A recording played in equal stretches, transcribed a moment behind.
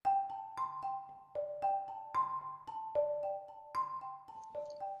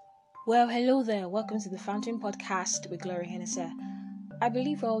Well, hello there. Welcome to the Fountain Podcast with Glory Hennessy. I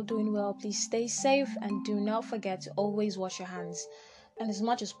believe we're all doing well. Please stay safe and do not forget to always wash your hands. And as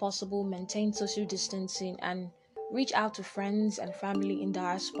much as possible, maintain social distancing and reach out to friends and family in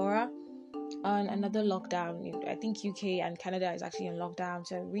diaspora on another lockdown. I think UK and Canada is actually on lockdown,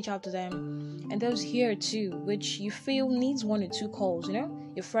 so reach out to them. And those here too, which you feel needs one or two calls,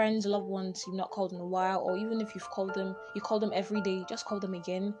 your friends, loved ones you've not called in a while, or even if you call them every day, just call them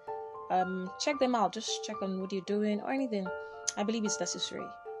again. Check them out, just check on what you're doing or anything. I believe it's necessary.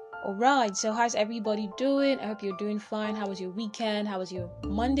 Alright, so how's everybody doing? I hope you're doing fine. How was your weekend? How was your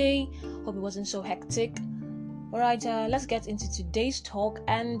Monday? Hope it wasn't so hectic. Alright, let's get into today's talk,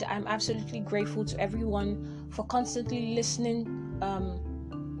 and I'm absolutely grateful to everyone for constantly listening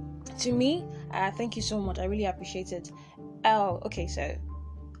to me. Thank you so much. I really appreciate it. Okay, so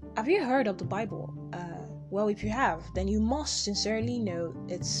have you heard of the Bible? Well, if you have, then you must sincerely know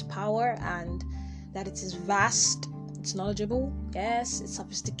its power and that it is vast, it's knowledgeable, yes, it's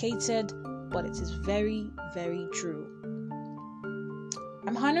sophisticated, but it is very, very true.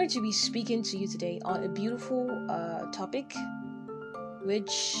 I'm honored to be speaking to you today on a beautiful topic,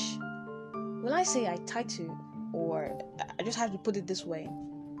 which, will I say I title, or I just have to put it this way.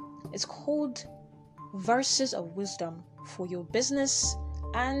 It's called Verses of Wisdom for your business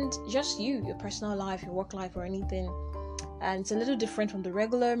and just your personal life, your work life, or anything. And it's a little different from the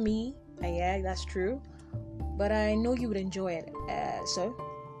regular me. Yeah, that's true. But I know you would enjoy it. So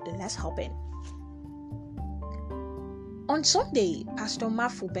let's hop in. On Sunday, Pastor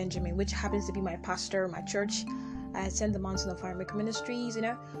Mafu Benjamin, which happens to be my pastor, my church, I attend the Mountain of Fire Miracle Ministries,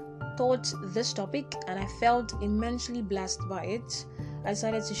 taught this topic, and I felt immensely blessed by it. I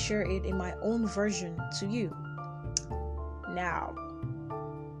decided to share it in my own version to you. Now,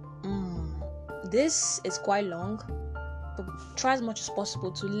 this is quite long, but try as much as possible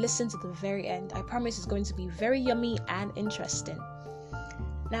to listen to the very end. I promise it's going to be very yummy and interesting.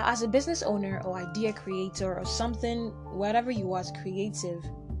 Now, as a business owner or idea creator or something, whatever you are as creative,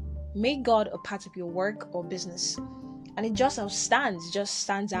 make God a part of your work or business. And it just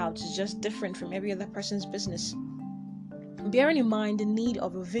stands out. It's just different from every other person's business. Bearing in mind the need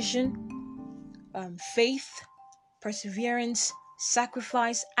of a vision, faith, perseverance,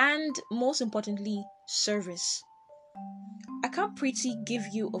 sacrifice, and most importantly, service. I can't pretty give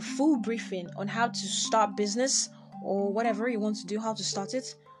you a full briefing on how to start business or whatever you want to do, how to start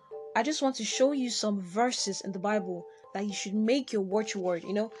it. I just want to show you some verses in the Bible that you should make your watchword.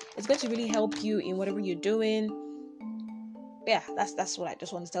 It's going to really help you in whatever you're doing. Yeah, that's what I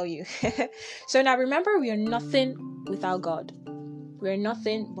just want to tell you. So now remember, we are nothing without God. We are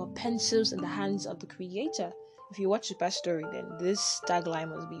nothing but pencils in the hands of the Creator. If you watch Super Story, then this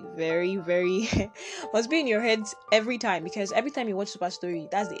tagline must be very, very must be in your head every time, because every time you watch Super Story,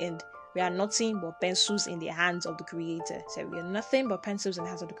 that's the end. We are nothing but pencils in the hands of the Creator. So we are nothing but pencils in the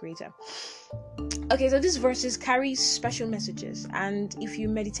hands of the Creator. Okay, so these verses carry special messages, and if you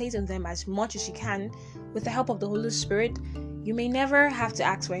meditate on them as much as you can, with the help of the Holy Spirit, you may never have to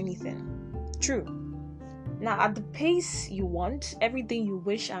ask for anything. True. Now, at the pace you want, everything you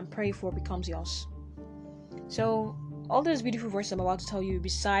wish and pray for becomes yours. So, all those beautiful verses I'm about to tell you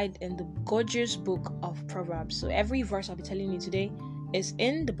reside in the gorgeous book of Proverbs. So, every verse I'll be telling you today is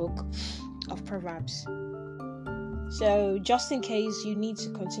in the book of Proverbs. So, just in case you need to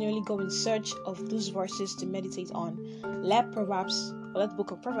continually go in search of those verses to meditate on, let the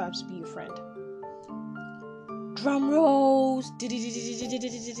book of Proverbs be your friend. Drum rolls.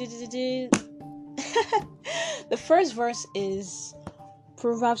 The first verse is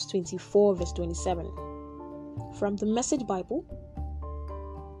Proverbs 24 verse 27 from the Message Bible.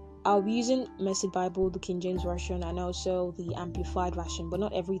 I'll be using Message Bible, the King James Version, and also the Amplified Version, but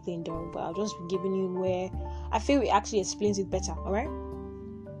not everything though, but I'll just be giving you where I feel it actually explains it better. Alright,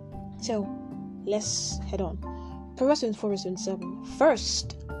 so let's head on. Proverbs 24 verse 27.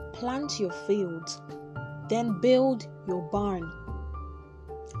 First, plant your fields, then build your barn.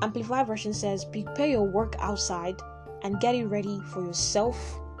 Amplified Version says, prepare your work outside and get it ready for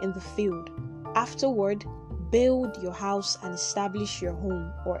yourself in the field. Afterward, build your house and establish your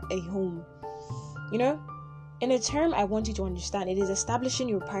home or a home. In a term I want you to understand, it is establishing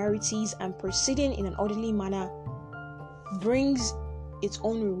your priorities and proceeding in an orderly manner brings its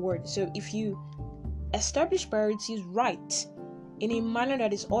own reward. So if you establish priorities right in a manner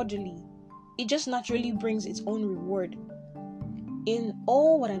that is orderly, it just naturally brings its own reward. In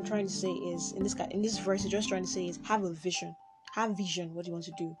all, what I'm trying to say is, in this verse, it's just trying to say is have a vision. Have vision. What do you want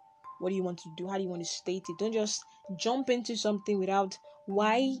to do? What do you want to do? How do you want to state it? Don't just jump into something without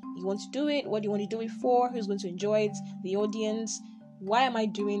why you want to do it, what do you want to do it for, who's going to enjoy it, the audience. Why am I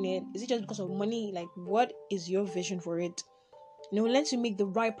doing it? Is it just because of money? Like, what is your vision for it? Learn to make the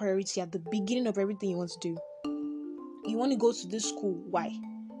right priority at the beginning of everything you want to do. You want to go to this school. Why?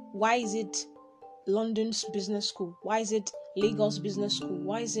 Why is it London's business school? Why is it Lagos business school?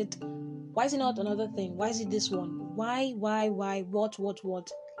 Why is it not another thing? Why is it this one? Why?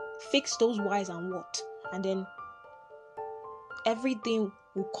 What? Fix those whys and what. And then everything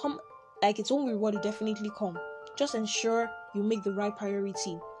will come, like its own reward will definitely come. Just ensure you make the right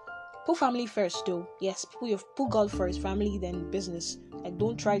priority. Put family first though. Yes, put God first, family then business. Like,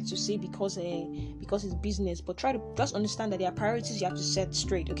 don't try to say because it's business, but try to just understand that there are priorities you have to set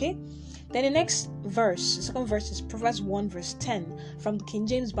straight, okay? Then the next verse, the second verse, is Proverbs 1 verse 10 from the King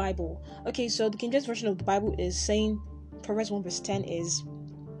James Bible. Okay, so the King James version of the Bible is saying, Proverbs 1 verse 10 is,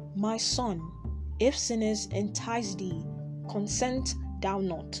 "My son, if sinners entice thee, consent thou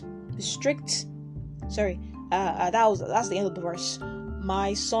not. Be strict." That's the end of the verse.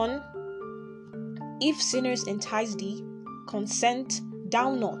 "My son, if sinners entice thee, consent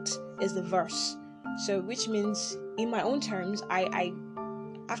thou not," is the verse. So, which means, in my own terms, I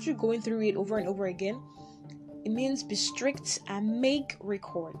after going through it over and over again, it means be strict and make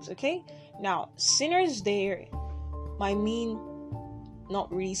records. Okay. Now, sinners there might mean not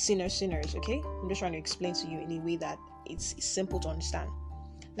really sinners. Okay. I'm just trying to explain to you in a way that it's simple to understand.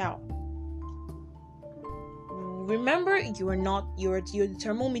 Now, remember, you're the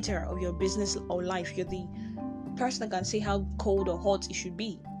thermometer of your business or life. You're the person that can say how cold or hot it should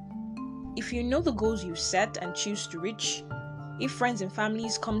be. If you know the goals you set and choose to reach, if friends and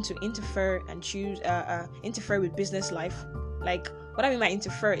families come to interfere and interfere with business life, like what I mean by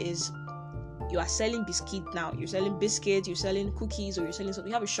interfere is, you are selling biscuit now, you're selling biscuits, you're selling cookies, or you're selling something.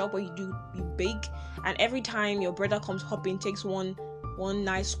 You have a shop where you bake, and every time your brother comes hopping, takes one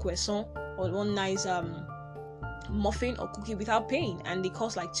nice croissant or one nice muffin or cookie without paying, and they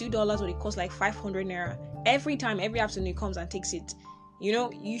cost like $2 or they cost like 500 naira. Every afternoon he comes and takes it.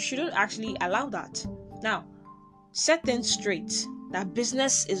 You shouldn't actually allow that. Now, set things straight. That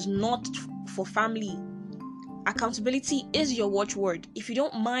business is not for family. Accountability is your watchword. If you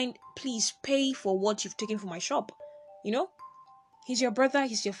don't mind, please pay for what you've taken from my shop. He's your brother,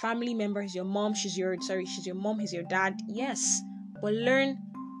 he's your family member, he's your mom, she's your mom, he's your dad. Yes, but learn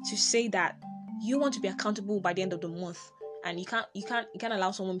to say that you want to be accountable by the end of the month, and you can't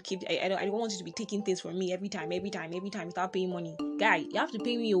allow someone to keep. I don't want you to be taking things from me every time without paying money. Guy, you have to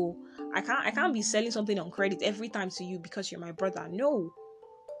pay me. I can't be selling something on credit every time to you because you're my brother. No,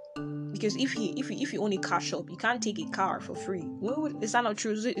 because if you own a car shop, you can't take a car for free. Well, is that not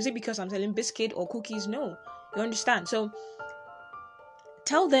true? Is it because I'm selling biscuit or cookies? No, you understand. So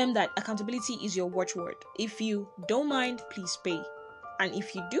tell them that accountability is your watchword. If you don't mind, please pay, and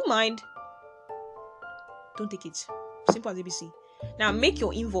if you do mind, don't take it. Simple as ABC. Now, make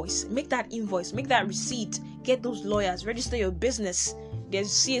your invoice. Make that receipt. Get those lawyers. Register your business. There's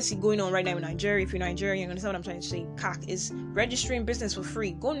CAC going on right now in Nigeria. If you're Nigerian, you understand what I'm trying to say. CAC is registering business for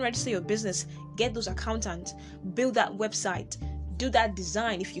free. Go and register your business. Get those accountants. Build that website. Do that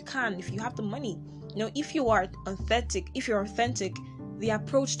design if you can. If you have the money. If you're authentic, the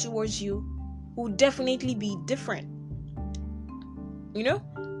approach towards you will definitely be different.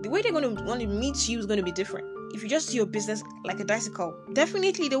 The way they're going to want to meet you is going to be different. If you just do your business like a bicycle,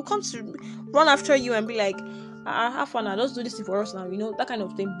 definitely they'll come to run after you and be like, have fun now, let's do this thing for us now, that kind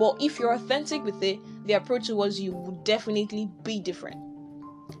of thing. But if you're authentic with it, the approach towards you will definitely be different.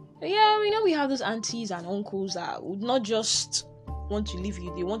 Yeah, we have those aunties and uncles that would not just want to leave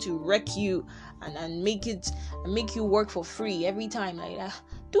you, they want to wreck you and make you work for free every time. Like,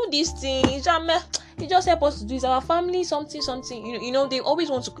 do these things, you just help us to do this, our family, something.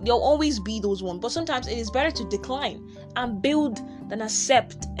 They'll always be those ones. But sometimes it is better to decline and build than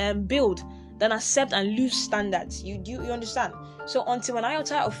accept and lose standards. You understand? So until an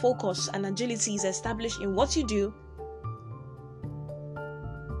iota of focus and agility is established in what you do,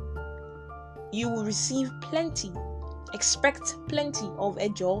 you will receive plenty. Expect plenty of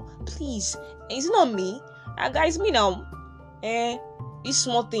ejo. Please, it's not me. Guys, me now. This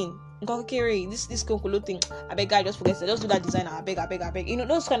small thing. This concolo thing. I beg, guy, just forget it. Just do that design. I beg.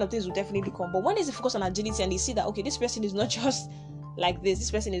 Those kind of things will definitely come. But when they focus on agility and they see that, okay, this person is not just like this.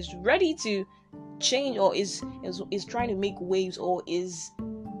 This person is ready to change, or is trying to make waves, or is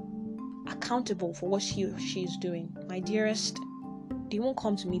accountable for what he or she is doing. My dearest, they won't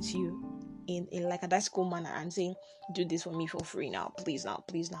come to meet you in like a bicycle manner and saying, do this for me for free now, please now.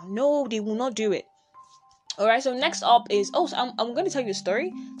 No, they will not do it. Alright, so next up is I'm going to tell you a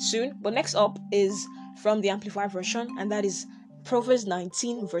story soon, but next up is from the Amplified version, and that is Proverbs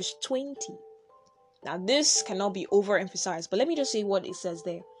 19 verse 20. Now, this cannot be overemphasized, but let me just say what it says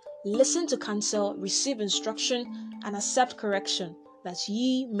there. Listen to counsel, receive instruction, and accept correction, that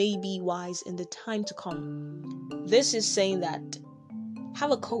ye may be wise in the time to come. This is saying that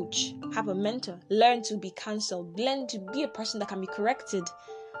have a coach, have a mentor, learn to be counseled, learn to be a person that can be corrected.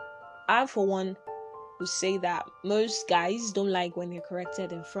 I, for one, would say that most guys don't like when they're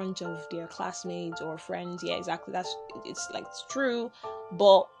corrected in front of their classmates or friends. Yeah, exactly. It's true.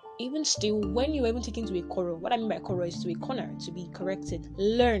 But even still, when you're even taken to a quarrel, what I mean by quarrel is to a corner, to be corrected,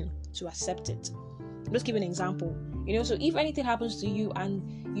 learn to accept it. Just give an example. So if anything happens to you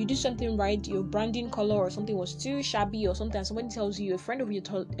and you do something right, your branding color or something was too shabby or something, and somebody tells you, a friend of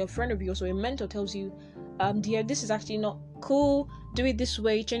yours or a mentor tells you, dear, this is actually not cool, do it this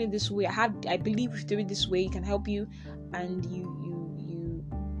way, change it this way, I believe if you do it this way, it can help you, and you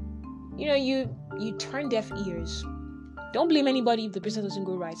turn deaf ears. Don't blame anybody if the business doesn't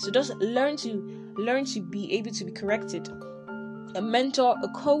go right. So just learn to be able to be corrected. A mentor, a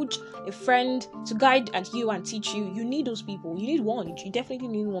coach, a friend to guide at you and teach you. You need those people. You need one. You definitely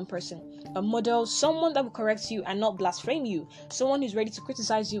need one person. A model, someone that will correct you and not blaspheme you. Someone who's ready to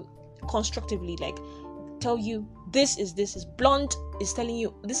criticize you constructively, like tell you this is blunt, is telling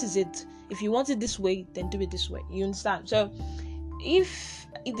you this is it. If you want it this way, then do it this way. You understand? So if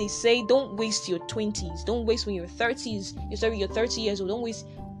they say don't waste your 20s, don't waste when you're 30s, you're 30 years old, don't waste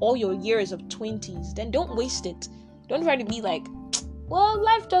all your years of 20s, then don't waste it. Don't try to be like, well,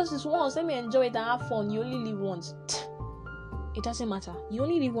 life just this once, let me enjoy it and have fun. You only live once. It doesn't matter. You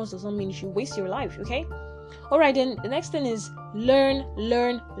only live once does not mean you should waste your life, okay? Alright, then the next thing is learn,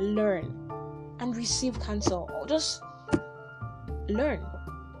 and receive counsel. Just learn.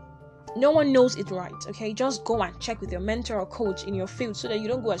 No one knows it right, okay? Just go and check with your mentor or coach in your field so that you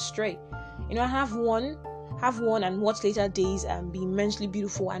don't go astray. Have one and watch later days and be immensely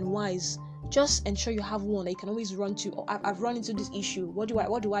beautiful and wise. Just ensure you have one that you can always run to. Oh, I've run into this issue. What do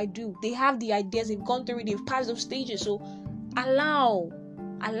I do? They have the ideas, they've gone through it, they've passed those stages. So allow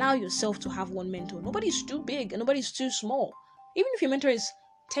yourself to have one mentor. Nobody's too big and nobody's too small. Even if your mentor is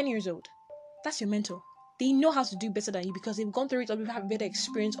 10 years old, that's your mentor. They know how to do better than you because they've gone through it, or they have better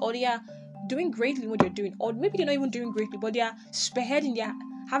experience, or they are doing greatly in what they're doing, or maybe they're not even doing greatly, but they are spearheading, they are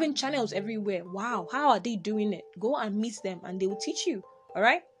having channels everywhere. Wow, how are they doing it? Go and meet them and they will teach you. All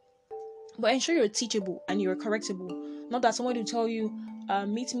right? But ensure you're teachable and you're correctable. Not that somebody will tell you,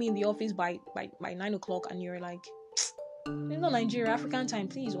 meet me in the office by 9 o'clock, and you're like, it's not Nigeria, African time,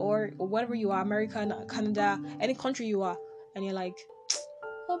 please, or whatever you are, America, Canada, any country you are, and you're like,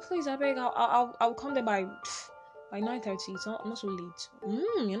 oh please, I beg, I'll come there by 9:30. I'm not so late.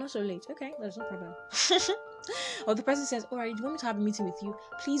 You're not so late. Okay, there's no problem. Or the person says, alright, do you want me to have a meeting with you?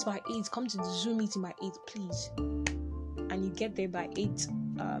 Please, by 8, come to the Zoom meeting by 8, please. And you get there by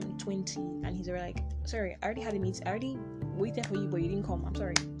 8:20, and he's already like, sorry, I already had a meeting, I already waited for you, but you didn't come. I'm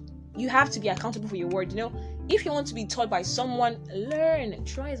sorry. You have to be accountable for your word. If you want to be taught by someone,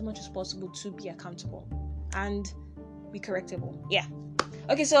 try as much as possible to be accountable and be correctable. Yeah.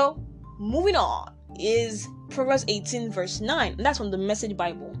 Okay, so moving on is Proverbs 18 verse 9, and that's from the Message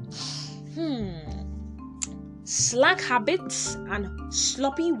Bible. Slack habits and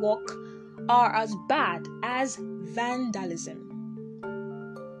sloppy work are as bad as vandalism.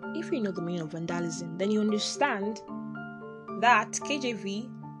 If you know the meaning of vandalism, then you understand that KJV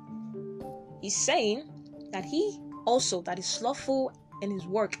is saying that he also that is slothful in his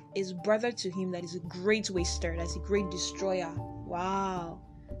work is brother to him that is a great waster, that's a great destroyer. Wow.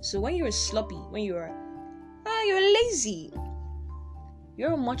 So when you're sloppy, when you're lazy,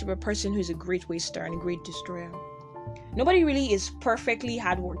 you're much of a person who's a great waster and a great destroyer. Nobody really is perfectly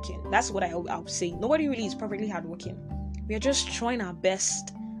hardworking. That's what I'll say. Nobody really is perfectly hardworking. We are just trying our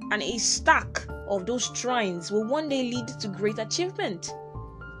best, and a stack of those tryings will one day lead to great achievement.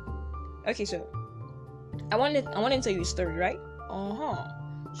 Okay, so I want to tell you a story, right?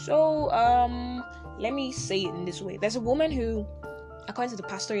 So let me say it in this way. There's a woman who, according to the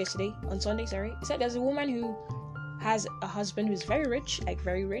pastor yesterday on Sunday, he said there's a woman who has a husband who's very rich,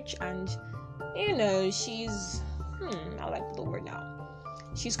 and she's I like the word now.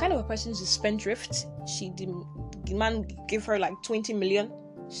 She's kind of a person who's a spendthrift. The man gave her like 20 million.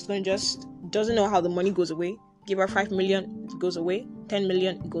 She's going to just doesn't know how the money goes away. Give her 5 million, it goes away. 10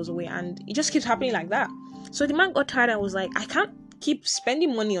 million, it goes away, and it just keeps happening like that. So the man got tired and was like, I can't keep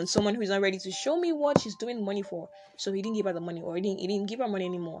spending money on someone who's not ready to show me what she's doing money for. So he didn't give her the money, or he didn't give her money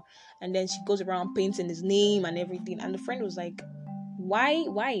anymore. And then she goes around painting his name and everything. And the friend was like, why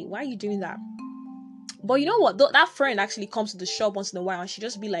are you doing that? But you know what? That friend actually comes to the shop once in a while, and she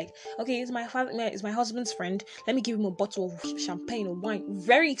just be like, "Okay, it's my husband's friend. Let me give him a bottle of champagne or wine.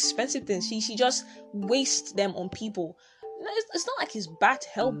 Very expensive things." She just wastes them on people. No, it's not like it's bad to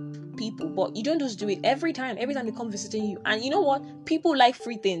help people, but you don't just do it every time. Every time they come visiting you, and you know what? People like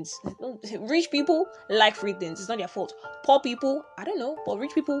free things. Rich people like free things. It's not their fault. Poor people, I don't know, but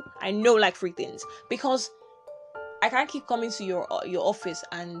rich people, I know, like free things, because I can't keep coming to your office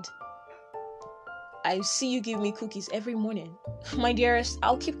and I see you give me cookies every morning. My dearest,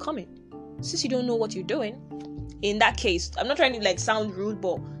 I'll keep coming. Since you don't know what you're doing, in that case, I'm not trying to sound rude,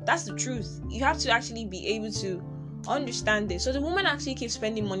 but that's the truth. You have to actually be able to understand this. So the woman actually keeps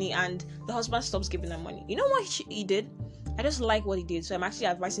spending money and the husband stops giving her money. You know what he did? I just like what he did. So I'm actually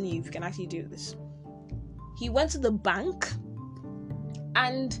advising you if you can actually do this. He went to the bank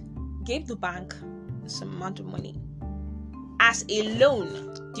and gave the bank some amount of money as a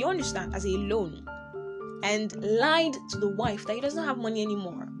loan. Do you understand? As a loan. And lied to the wife that he doesn't have money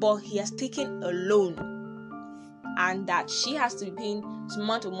anymore, but he has taken a loan and that she has to be paying some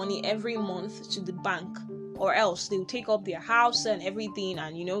amount of money every month to the bank, or else they will take up their house and everything,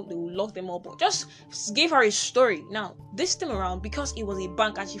 and they will lock them up. But just gave her a story. Now this time around, because it was a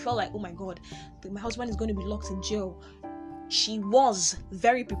bank and she felt like, oh my god, my husband is going to be locked in jail, she was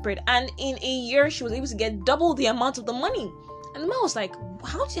very prepared, and in a year she was able to get double the amount of the money. And the man was like,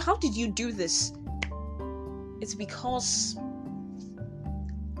 how did you do this? It's because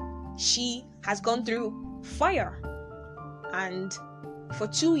she has gone through fire, and for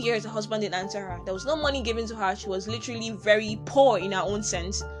 2 years the husband didn't answer her. There was no money given to her. She was literally very poor in her own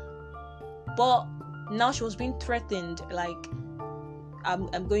sense, but now she was being threatened, like,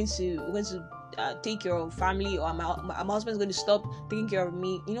 I'm going to take care of family, or my husband's going to stop taking care of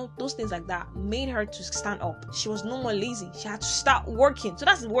me. Those things like that made her to stand up. She was no more lazy. She had to start working. So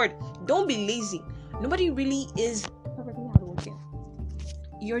that's the word. Don't be lazy. Nobody really is perfectly hardworking.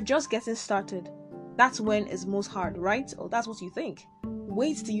 You're just getting started. That's when it's most hard, right? Or that's what you think.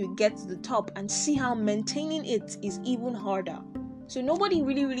 Wait till you get to the top and see how maintaining it is even harder. So nobody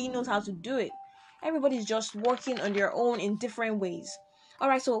really knows how to do it. Everybody's just working on their own in different ways.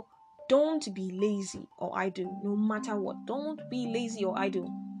 Alright, so don't be lazy or idle, no matter what. Don't be lazy or idle.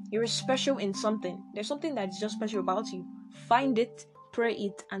 You're special in something. There's something that's just special about you. Find it, pray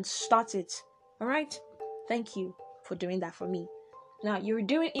it, and start it. Alright? Thank you for doing that for me. Now, you're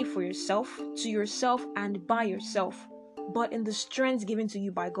doing it for yourself, to yourself, and by yourself, but in the strength given to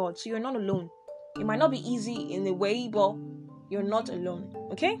you by God. So you're not alone. It might not be easy in a way, but you're not alone.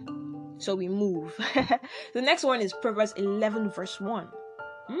 Okay? So we move. The next one is Proverbs 11 verse 1.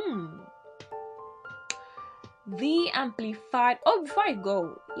 The Amplified. Oh, before I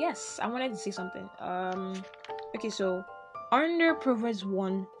go, yes, I wanted to say something. Okay, so under Proverbs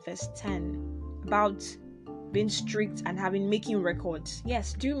 1 verse 10, about being strict and making records.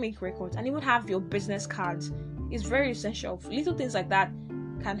 Yes, do make records, and even have your business cards. It's very essential. Little things like that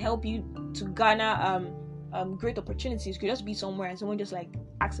can help you to garner great opportunities. You could just be somewhere and someone just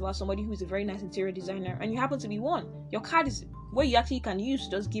asks about somebody who is a very nice interior designer, and you happen to be one. Your card is where you actually can use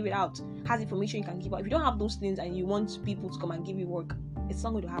to just give it out. Has information you can give out. If you don't have those things and you want people to come and give you work, it's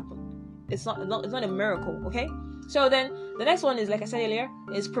not going to happen. It's not a miracle. Okay. So then the next one is, like I said earlier,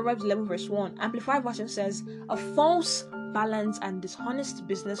 is Proverbs 11 verse 1. Amplified version says, a false balance and dishonest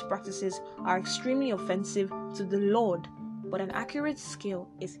business practices are extremely offensive to the Lord, but an accurate scale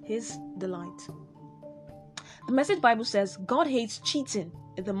is his delight. The Message Bible says, God hates cheating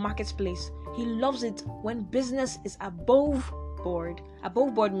in the marketplace. He loves it when business is above board.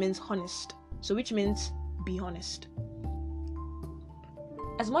 Above board means honest, so which means be honest.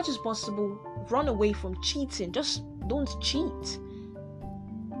 As much as possible, run away from cheating. Just don't cheat.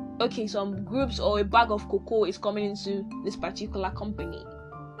 Okay, some groups or a bag of cocoa is coming into this particular company.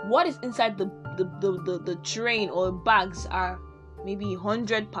 What is inside the train or bags are maybe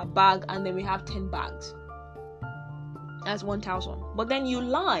 100 per bag, and then we have 10 bags. That's 1,000. But then you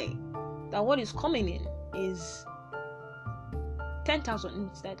lie that what is coming in is 10,000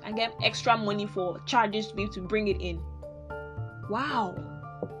 instead, and get extra money for charges to be able to bring it in. Wow.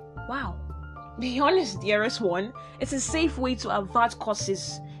 Be honest, dearest one. It's a safe way to avert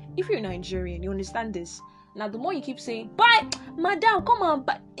costs. If you're Nigerian, you understand this. Now, the more you keep saying, but madam, come on,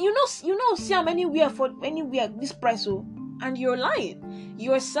 but you know, see how anywhere this price, and you're lying.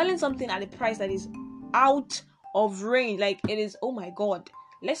 You're selling something at a price that is out of range. Like, it is, oh my god.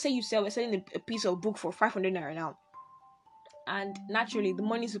 Let's say we're selling a piece of book for 500 naira now, and naturally the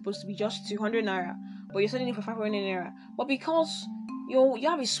money is supposed to be just 200 naira, but you're selling it for 500 naira. But because you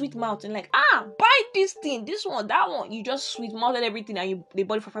have a sweet mouth and like, buy this thing, this one, that one. You just sweet mouthed everything and they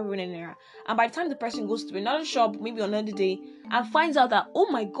bought it for 500 naira. And by the time the person goes to another shop, maybe on another day, and finds out that,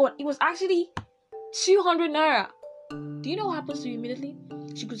 oh my god, it was actually 200 naira. Do you know what happens to you immediately?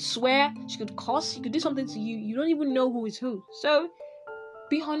 She could swear, she could curse, she could do something to you. You don't even know who is who. So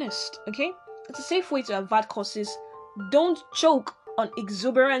be honest, okay? It's a safe way to avoid curses. Don't choke on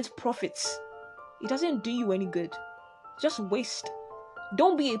exuberant profits. It doesn't do you any good. Just waste.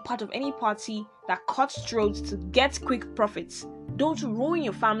 Don't be a part of any party that cuts throats to get quick profits. Don't ruin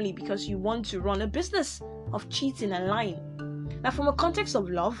your family because you want to run a business of cheating and lying. Now, from a context of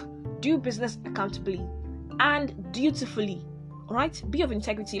love, do business accountably and dutifully. Alright? Be of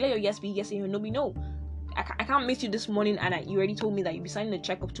integrity. Let your yes be yes and your no be no. I can't meet you this morning and you already told me that you'll be signing a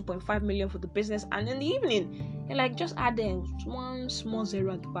check of 2.5 million for the business, and in the evening, you're like, just add one small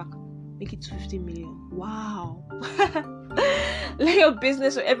zero at the back. Make it to 50 million. Wow. Let your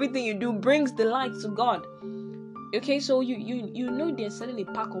business or everything you do brings delight to God. Okay, so you know they're selling a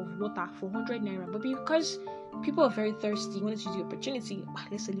pack of water for 100 naira, but because people are very thirsty, you wanted to use the opportunity,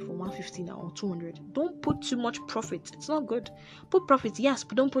 let's sell it for 150 now or 200. Don't put too much profit. It's not good. Put profit, yes,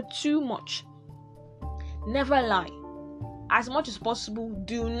 but don't put too much. Never lie. As much as possible,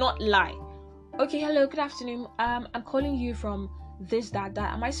 do not lie. Okay, hello, good afternoon. I'm calling you from this, that.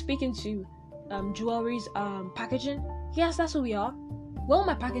 Am I speaking to Jewelry's packaging? Yes, that's who we are. Will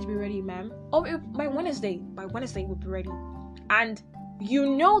my package be ready, ma'am? Oh, by Wednesday. By Wednesday it will be ready. And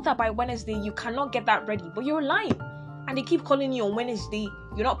you know that by Wednesday you cannot get that ready, but you're lying. And they keep calling you on Wednesday.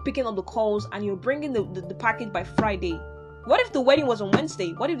 You're not picking up the calls, and you're bringing the package by Friday. What if the wedding was on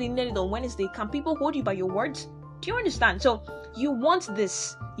Wednesday? What if they needed it on Wednesday? Can people hold you by your words? Do you understand? So you want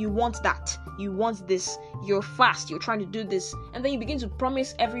this, you want that, you want this, you're fast, you're trying to do this, and then you begin to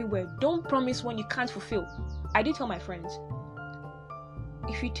promise everywhere. Don't promise when you can't fulfill. I do tell my friends,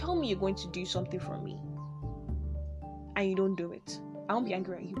 if you tell me you're going to do something for me and you don't do it, I won't be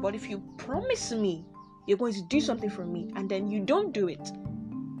angry at you. But if you promise me you're going to do something for me and then you don't do it,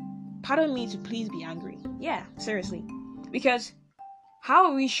 pardon me to please be angry. Yeah, seriously. Because how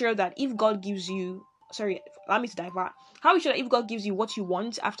are we sure that if God gives you, allow me to divert. How are we sure that if God gives you what you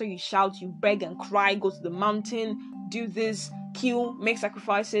want after you shout, you beg and cry, go to the mountain, do this, kill, make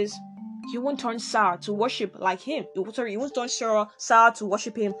sacrifices, you won't turn sour to worship like him. You won't turn sour to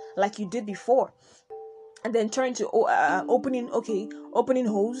worship him like you did before. And then turn to opening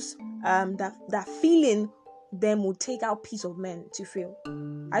holes. That feeling them will take out peace of men to feel.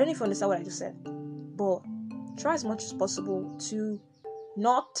 I don't know if you understand what I just said, but try as much as possible to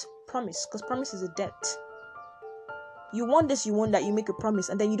not promise, because promise is a debt. You want this, you want that, you make a promise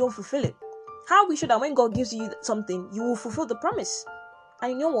and then you don't fulfill it. How are we sure that when God gives you something, you will fulfill the promise?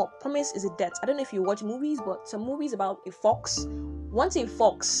 And you know what? Promise is a debt. I don't know if you watch movies, but some movies about a fox. Once a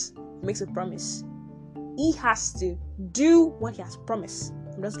fox makes a promise, he has to do what he has promised.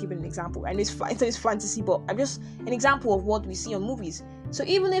 I'm just giving an example, and it's fantasy, but I'm just an example of what we see on movies. So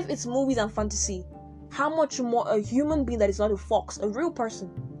even if it's movies and fantasy, how much more a human being that is not a fox, a real person?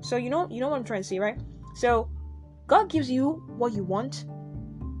 So you know what I'm trying to say, right? So God gives you what you want,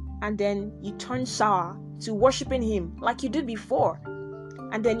 and then you turn sour to worshiping him like you did before.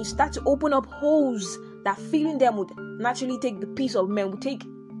 And then you start to open up holes that filling them would naturally take the peace of men, would take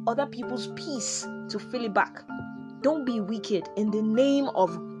other people's peace to fill it back. Don't be wicked in the name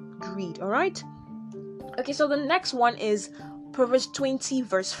of greed, alright? Okay, so the next one is Proverbs 20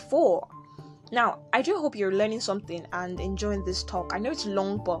 verse 4. Now, I do hope you're learning something and enjoying this talk. I know it's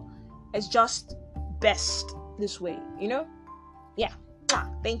long, but it's just best this way, you know? Yeah,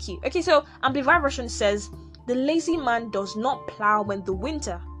 thank you. Okay, so Amplified Version says, the lazy man does not plow when the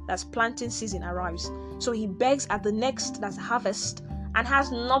winter, that's planting season, arrives. So he begs at the next, that's harvest, and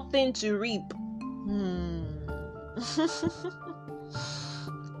has nothing to reap.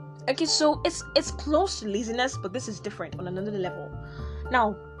 Okay, so it's close to laziness, but this is different on another level.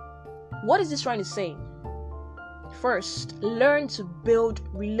 Now, what is this trying to say? First, learn to build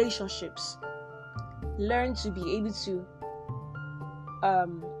relationships. Learn to be able to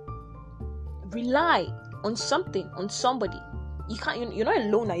rely on something, on somebody. You're not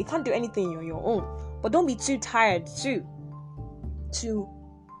alone now. You can't do anything on your own. But don't be too tired to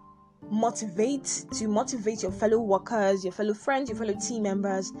motivate your fellow workers, your fellow friends, your fellow team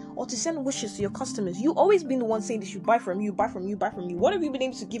members, or to send wishes to your customers. You've always been the one saying they should buy from you. What have you been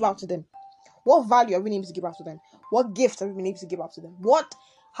able to give out to them? What value have you been able to give out to them? What gift have you been able to give out to them? What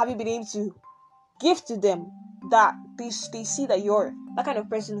have you been able to give to them that they see that you're that kind of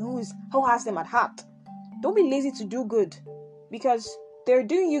person who has them at heart? Don't be lazy to do good, because they're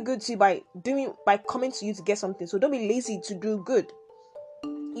doing you good too by coming to you to get something. So don't be lazy to do good.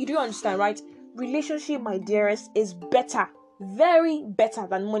 You do understand, right? Relationship, my dearest, is better, very better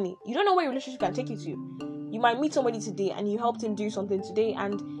than money. You don't know where your relationship can take you to. You might meet somebody today and you helped him do something today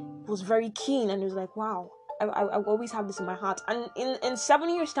and was very keen and he was like, wow, I always have this in my heart. And in 7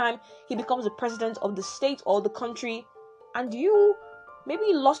 years' time, he becomes the president of the state or the country, and you maybe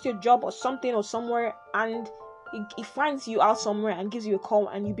lost your job or something or somewhere, and he finds you out somewhere and gives you a call,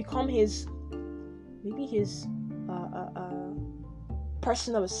 and you become his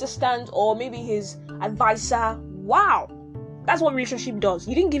personal assistant or maybe his advisor. Wow, that's what relationship does.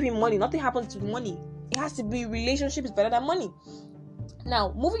 You didn't give him money, nothing happens to the money. It has to be, relationship is better than money.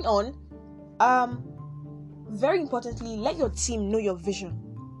 Now, moving on, very importantly, let your team know your vision.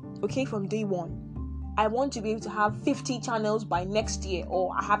 Okay, from day one. I want to be able to have 50 channels by next year,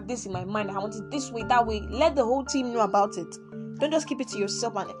 or I have this in my mind, I want it this way, that way. Let the whole team know about it. Don't just keep it to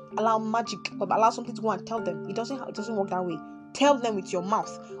yourself and allow magic, or allow something to go and tell them. It doesn't work that way. Tell them with your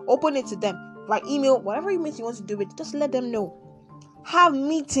mouth. Open it to them by email, whatever means you want to do it. Just let them know. Have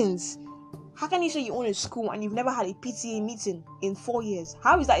meetings. How can you say you own a school and you've never had a PTA meeting in 4 years?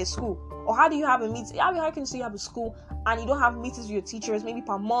 How is that a school? Or how do you have a meeting? How can you say you have a school and you don't have meetings with your teachers, maybe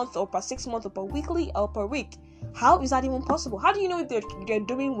per month or per 6 months or per weekly or per week? How is that even possible? How do you know if they're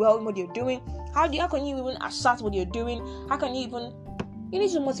doing well in what you're doing? How can you even assess what you're doing? How can you even... You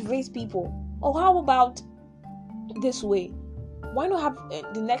need to motivate people. Or how about this way? Why not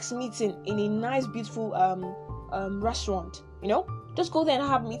have the next meeting in a nice, beautiful restaurant? Just go there and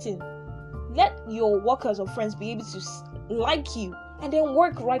have a meeting. Let your workers or friends be able to like you and then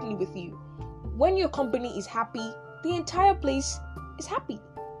work rightly with you. When your company is happy, the entire place is happy.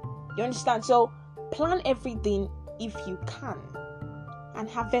 You understand? So plan everything if you can and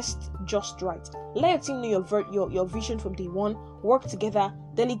harvest just right. Let your team know your vision from day one. Work together.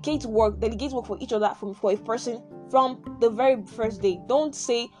 Delegate work for each other, for a person from the very first day. Don't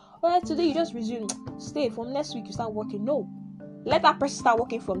say, today you just resume. Stay, from next week you start working. No. Let that person start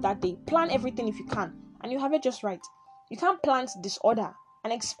working from that day. Plan everything if you can, and you have it just right. You can't plant disorder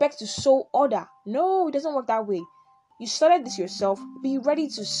and expect to sow order. No, it doesn't work that way. You started this yourself. Be ready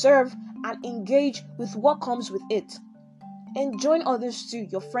to serve and engage with what comes with it. And join others too,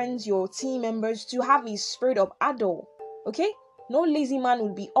 your friends, your team members, to have a spirit of adult. Okay? No lazy man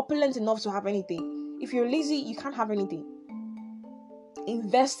will be opulent enough to have anything. If you're lazy, you can't have anything.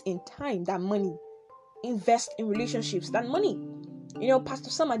 Invest in time than money. Invest in relationships than money. Pastor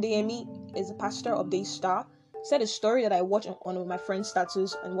Sam Adeyemi is a pastor of Daystar. Said a story that I watched on one of my friend's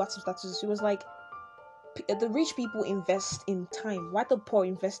status and WhatsApp status. He was like, the rich people invest in time, while the poor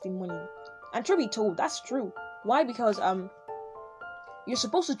invest in money. And truth be told, that's true. Why? Because you're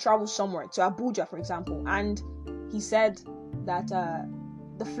supposed to travel somewhere, to Abuja, for example, and he said that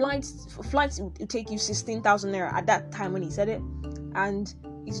the flights would take you 16,000 naira at that time when he said it, and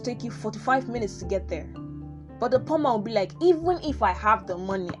it would take you 45 minutes to get there. But the poor man will be like, even if I have the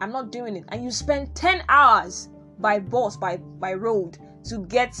money, I'm not doing it. And you spend 10 hours by bus, by road, to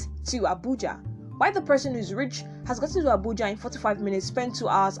get to Abuja. Why the person who's rich has gotten to Abuja in 45 minutes, spent 2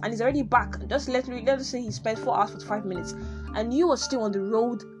 hours, and is already back. Just let us say he spent 4 hours, 45 minutes, and you are still on the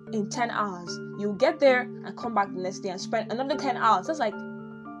road in 10 hours. You'll get there and come back the next day and spend another 10 hours. That's like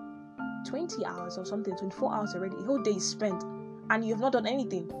 20 hours or something, 24 hours already. The whole day is spent, and you have not done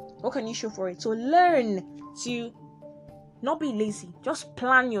anything. What can you show for it? So learn to not be lazy. Just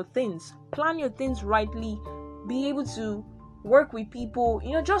plan your things. Plan your things rightly. Be able to work with people.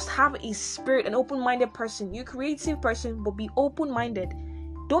 Just have a spirit, an open-minded person. You're a creative person, but be open-minded.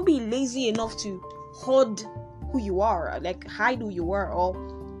 Don't be lazy enough to hoard who you are, like hide who you are, or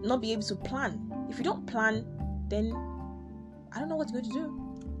not be able to plan. If you don't plan, then I don't know what you're going to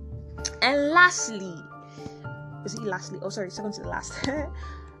do. And lastly, second to the last.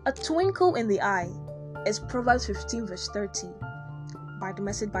 A twinkle in the eye is Proverbs 15 verse 30 by the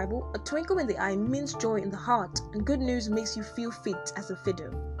Message Bible. A twinkle in the eye means joy in the heart, and good news makes you feel fit as a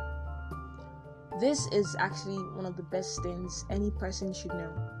fiddle. This is actually one of the best things any person should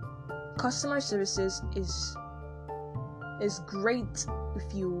know. Customer services is great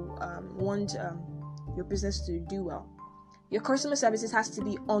if you want your business to do well. Your customer services has to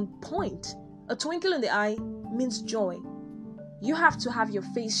be on point. A twinkle in the eye means joy. You have to have your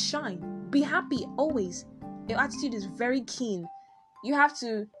face shine. Be happy always. Your attitude is very keen. You have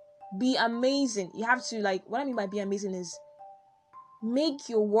to be amazing. You have to, what I mean by be amazing is make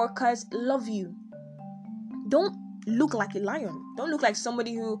your workers love you. Don't look like a lion. Don't look like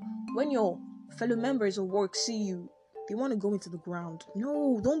somebody who, when your fellow members of work see you, they want to go into the ground.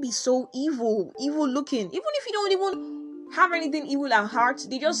 No, don't be so evil looking. Even if you don't even have anything evil at heart,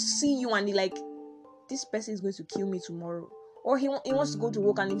 they just see you and they're like, this person is going to kill me tomorrow. Or he wants to go to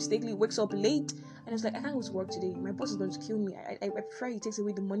work and he mistakenly wakes up late and it's like, I can't go to work today. My boss is going to kill me. I prefer he takes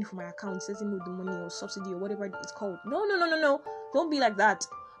away the money from my account, sends me the money or subsidy or whatever it's called. No. Don't be like that.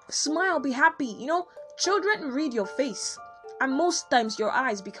 Smile, be happy. Children read your face and most times your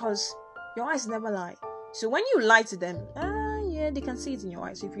eyes, because your eyes never lie. So when you lie to them, they can see it in your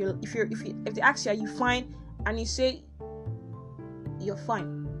eyes. So if they ask you, are you fine? And you say you're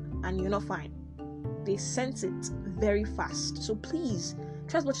fine and you're not fine, they sense it very fast. So please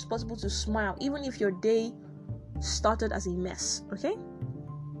try as much as possible to smile, even if your day started as a mess. Okay?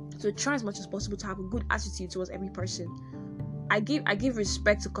 So try as much as possible to have a good attitude towards every person. I give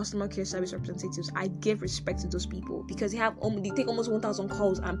respect to customer care service representatives. I give respect to those people because they take almost 1,000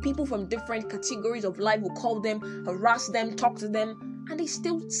 calls, and people from different categories of life will call them, harass them, talk to them, and they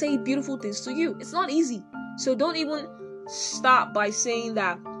still say beautiful things to you. It's not easy. So don't even start by saying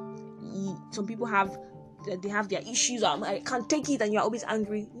that some people have their issues. I can't take it, and you're always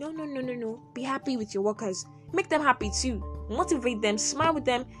angry. No. Be happy with your workers. Make them happy too. Motivate them. Smile with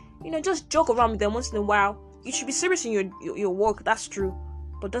them. Just joke around with them once in a while. You should be serious in your work. That's true,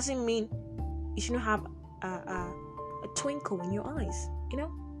 but doesn't mean you shouldn't have a twinkle in your eyes.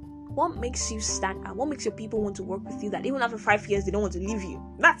 What makes you stand out? What makes your people want to work with you? That even after 5 years they don't want to leave you.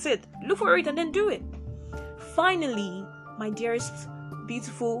 That's it. Look for it and then do it. Finally, my dearest,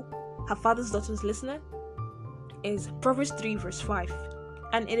 beautiful, her father's daughter's listener, is Proverbs 3 verse 5,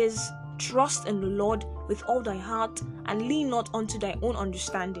 and it is, trust in the Lord with all thy heart and lean not unto thy own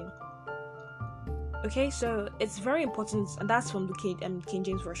understanding. Okay, so it's very important, and that's from the King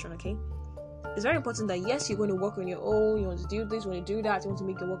James version. Okay, it's very important that yes, you're going to work on your own. You want to do this, you want to do that. You want to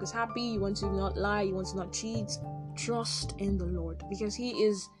make your workers happy. You want to not lie. You want to not cheat. Trust in the Lord, because He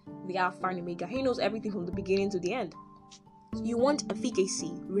is the Alpha and Omega. He knows everything from the beginning to the end. You want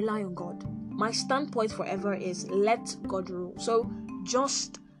efficacy, rely on God. My standpoint forever is let God rule. So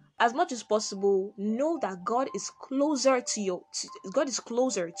just as much as possible, know that God is closer to you. God is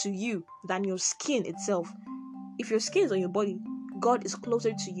closer to you than your skin itself. If your skin is on your body, God is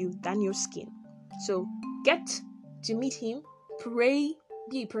closer to you than your skin. So get to meet Him. Pray.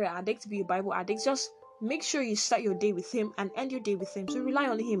 Be a prayer addict. Be a Bible addict. Just make sure you start your day with Him and end your day with Him. So rely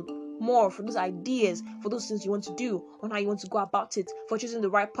on Him more for those ideas, for those things you want to do, on how you want to go about it, for choosing the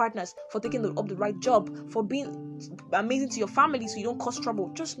right partners, for taking up the right job, for being amazing to your family so you don't cause trouble.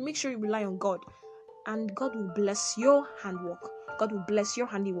 Just make sure you rely on God, and God will bless your handwork. God will bless your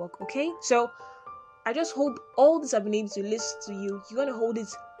handiwork. Okay? So I just hope all this I've been able to list to you, you're going to hold it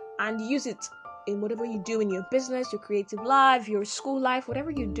and use it in whatever you do in your business, your creative life, your school life,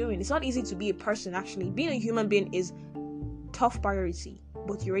 whatever you're doing. It's not easy to be a person, actually. Being a human being is tough priority,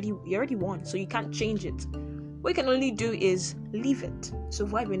 but you already won, so you can't change it. What you can only do is live it,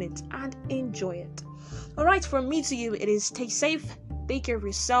 survive in it, and enjoy it. Alright, from me to you, it is stay safe, take care of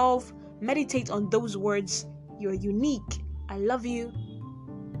yourself, meditate on those words. You're unique. I love you.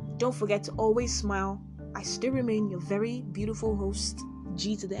 Don't forget to always smile. I still remain your very beautiful host,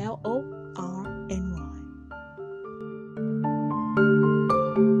 G to the L-O-R.